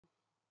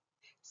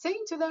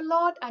Sing to the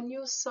Lord a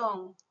new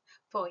song,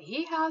 for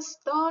he has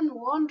done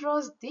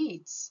wondrous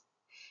deeds.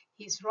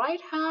 His right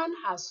hand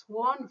has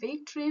won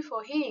victory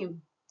for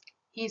him,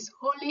 his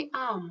holy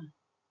arm.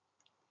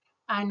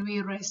 And we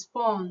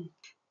respond,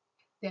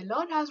 the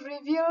Lord has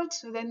revealed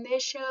to the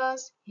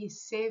nations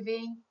his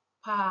saving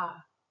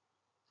power.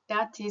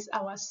 That is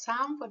our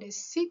psalm for the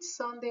 6th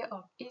Sunday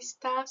of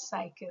Easter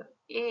Cycle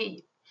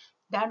A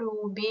that we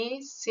will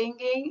be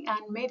singing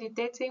and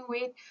meditating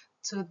with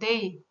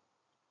today.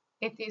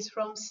 It is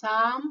from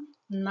Psalm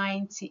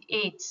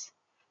 98.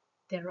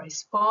 The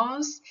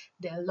response,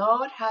 the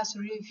Lord has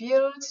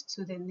revealed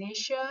to the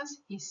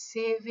nations his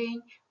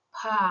saving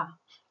power.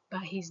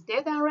 By his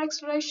death and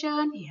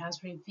resurrection, he has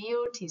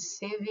revealed his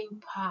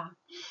saving power.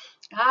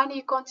 And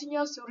he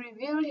continues to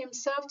reveal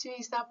himself to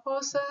his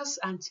apostles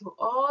and to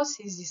us,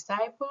 his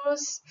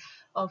disciples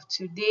of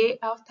today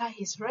after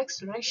his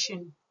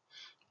resurrection.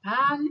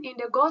 And in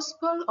the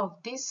gospel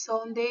of this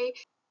Sunday,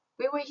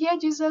 we will hear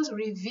Jesus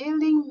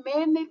revealing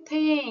many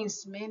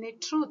things, many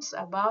truths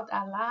about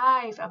our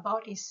life,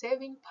 about his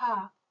saving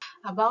power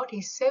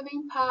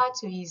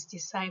to his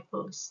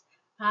disciples.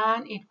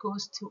 And it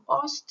goes to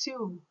us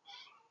too.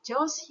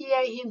 Just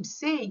hear him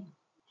say,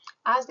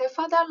 as the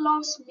Father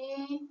loves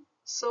me,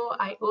 so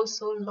I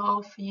also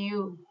love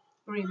you.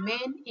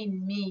 Remain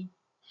in me.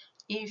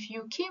 If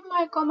you keep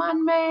my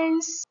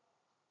commandments,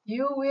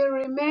 you will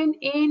remain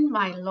in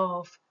my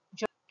love,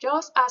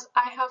 just as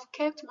I have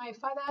kept my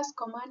Father's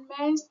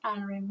commandments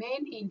and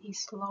remain in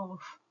his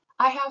love.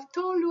 I have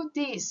told you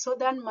this so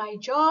that my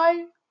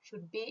joy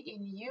should be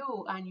in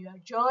you and your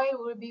joy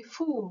will be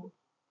full.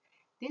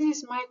 This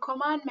is my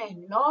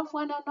commandment, love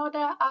one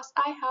another as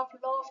I have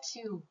loved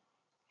you.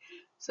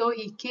 So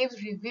he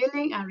keeps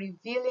revealing and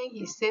revealing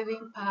his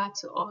saving power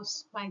to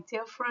us, my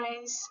dear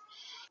friends.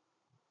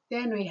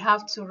 Then we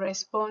have to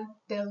respond,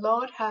 the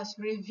Lord has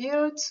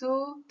revealed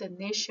to the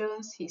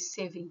nations his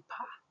saving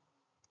power.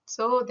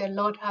 So the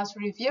Lord has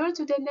revealed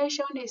to the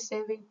nation his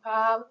saving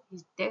power,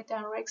 his death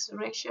and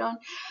resurrection,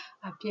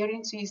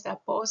 appearing to his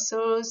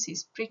apostles,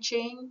 his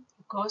preaching,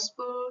 the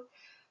gospel.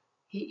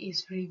 He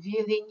is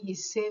revealing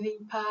his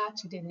saving power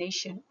to the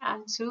nation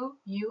and to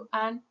you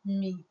and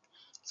me.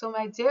 So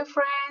my dear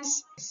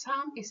friends, the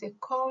psalm is a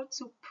call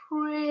to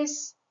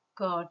praise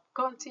God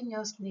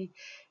continuously,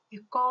 a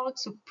call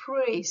to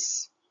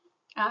praise,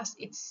 as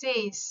it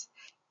says,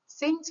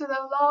 sing to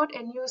the Lord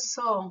a new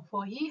song,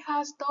 for he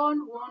has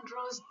done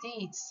wondrous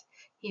deeds.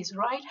 His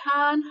right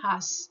hand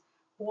has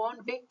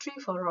won victory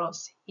for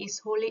us, his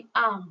holy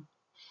arm.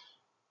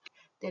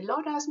 The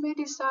Lord has made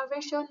his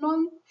salvation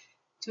known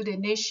to the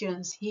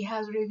nations. He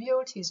has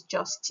revealed his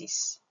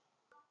justice.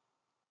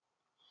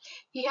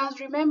 He has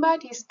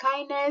remembered his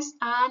kindness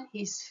and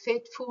his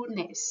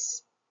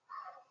faithfulness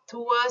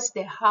towards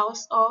the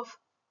house of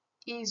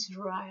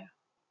Israel.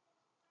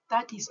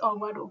 That is all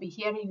what we'll be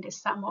hearing in the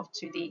psalm of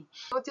today.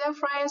 So dear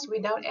friends,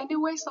 without any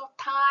waste of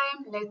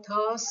time, let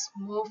us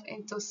move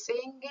into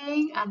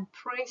singing and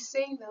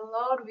praising the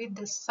Lord with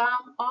the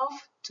psalm of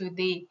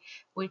today,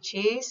 which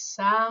is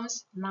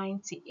Psalms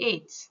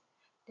 98,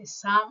 the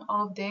psalm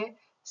of the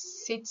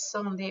 6th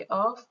Sunday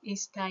of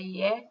Easter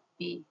year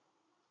B.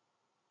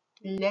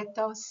 Let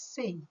us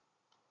sing.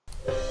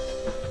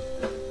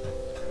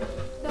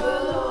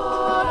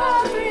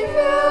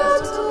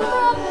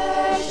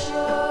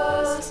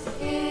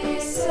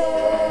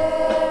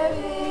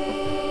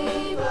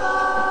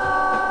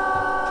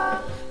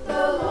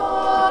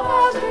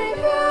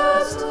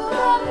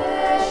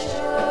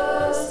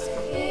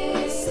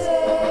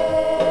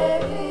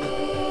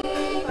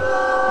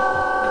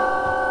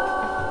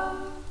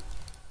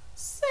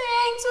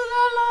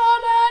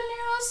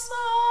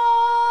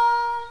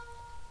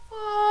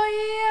 For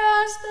he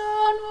has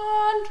done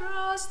wondrous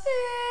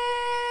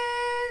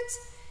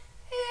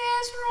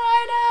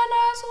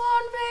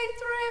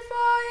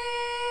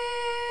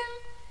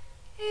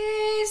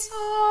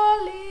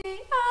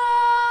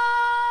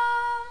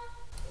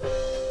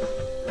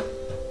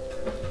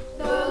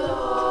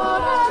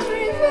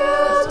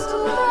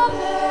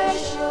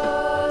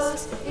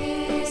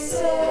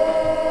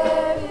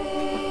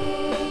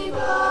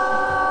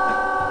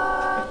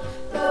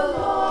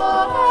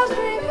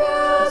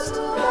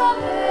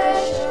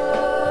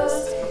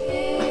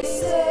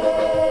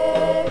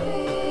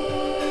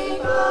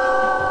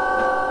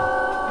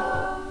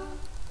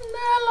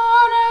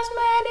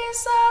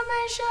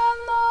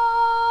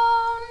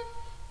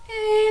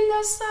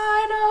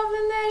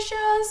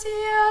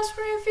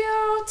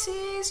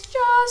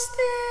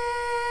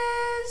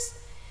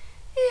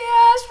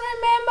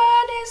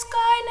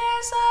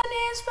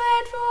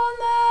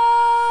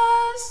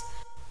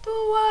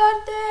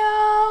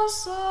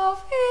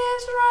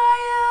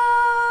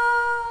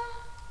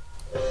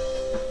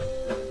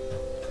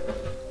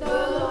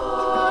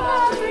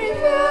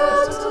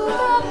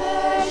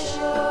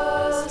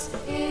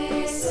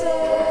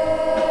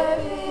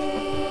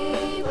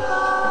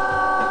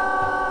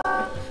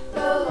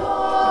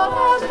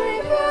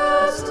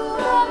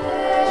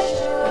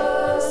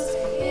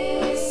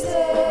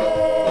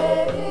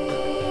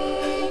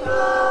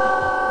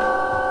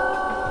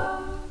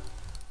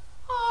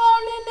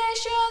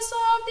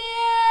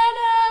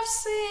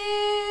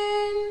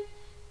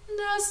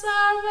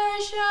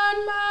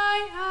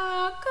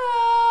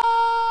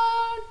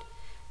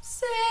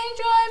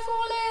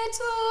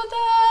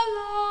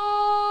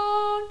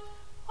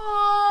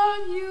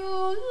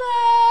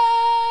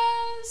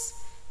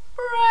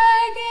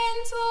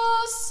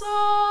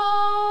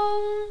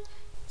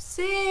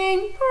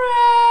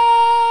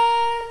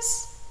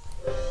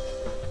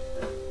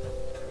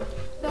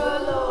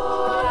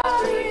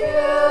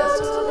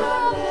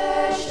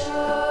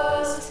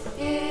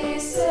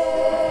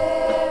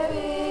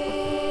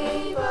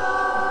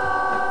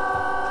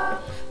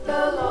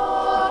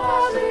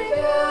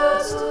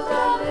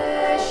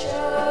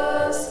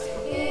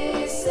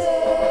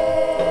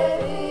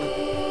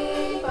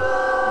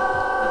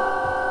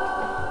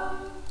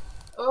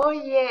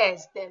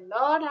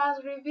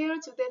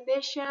to the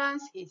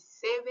nations His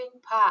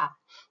saving power.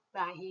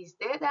 By His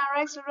death and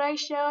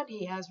resurrection,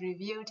 He has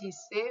revealed His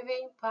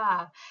saving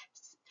power.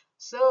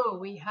 So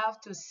we have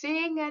to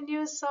sing a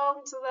new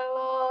song to the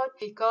Lord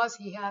because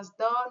He has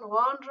done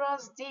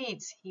wondrous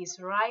deeds. His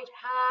right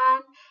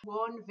hand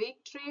won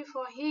victory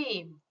for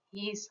Him.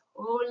 His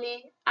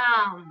holy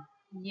arm.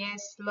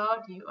 Yes,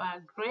 Lord, you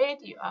are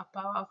great, you are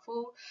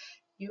powerful,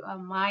 you are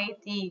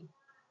mighty.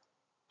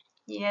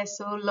 Yes,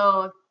 oh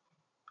Lord.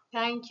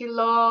 Thank you,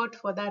 Lord,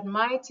 for that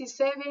mighty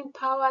saving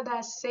power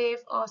that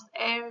saves us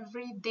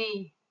every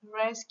day.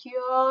 Rescue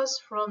us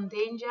from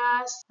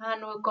dangers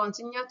and will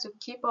continue to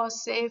keep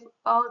us safe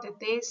all the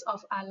days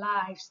of our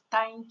lives.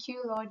 Thank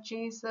you, Lord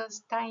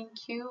Jesus. Thank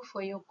you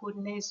for your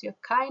goodness, your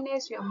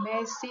kindness, your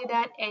mercy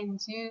that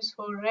endures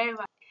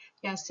forever.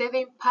 Your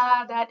saving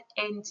power that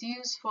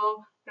endures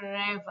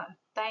forever.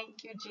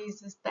 Thank you,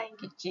 Jesus.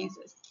 Thank you,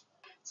 Jesus.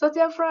 So,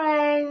 dear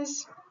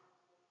friends,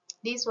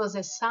 this was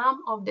a psalm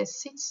of the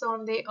sixth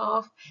Sunday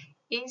of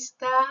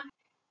Easter,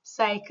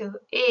 cycle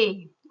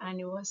A, and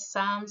it was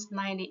Psalms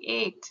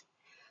 98.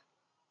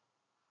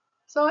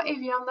 So if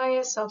you have not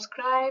yet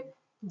subscribed,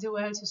 do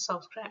well to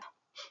subscribe.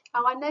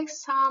 Our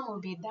next psalm will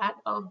be that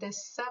of the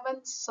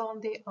seventh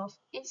Sunday of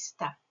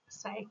Easter,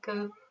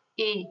 cycle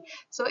A.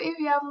 So if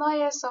you have not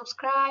yet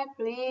subscribed,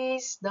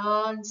 please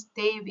don't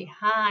stay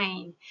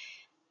behind.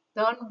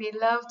 Don't be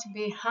left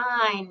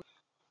behind.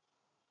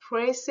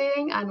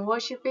 Praising and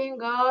worshiping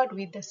God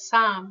with the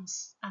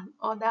Psalms and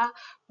other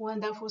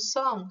wonderful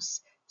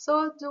songs.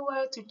 So do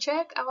well to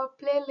check our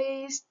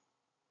playlist,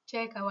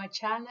 check our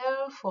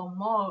channel for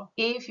more.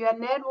 If your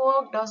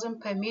network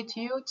doesn't permit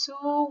you to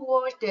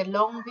watch the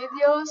long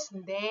videos,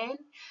 then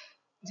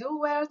do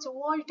well to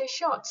watch the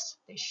shorts.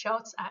 The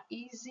shorts are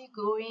easy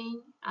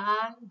going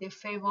and they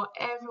favor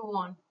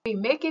everyone. We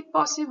make it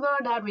possible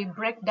that we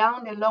break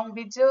down the long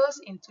videos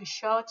into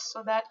shorts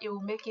so that it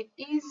will make it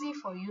easy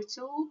for you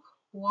to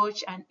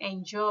watch and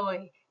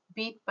enjoy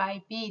bit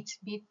by bit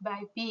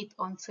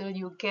until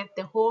you get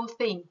the whole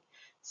thing.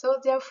 So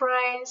dear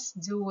friends,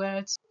 do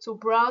well to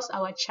browse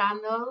our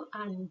channel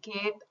and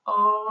get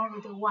all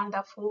the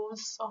wonderful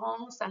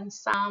songs and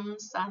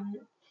psalms and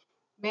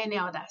many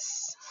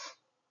others.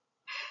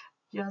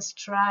 Just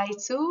try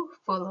to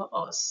follow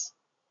us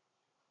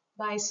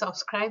by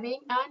subscribing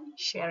and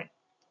sharing.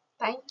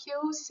 Thank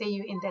you. See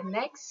you in the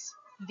next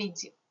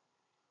video.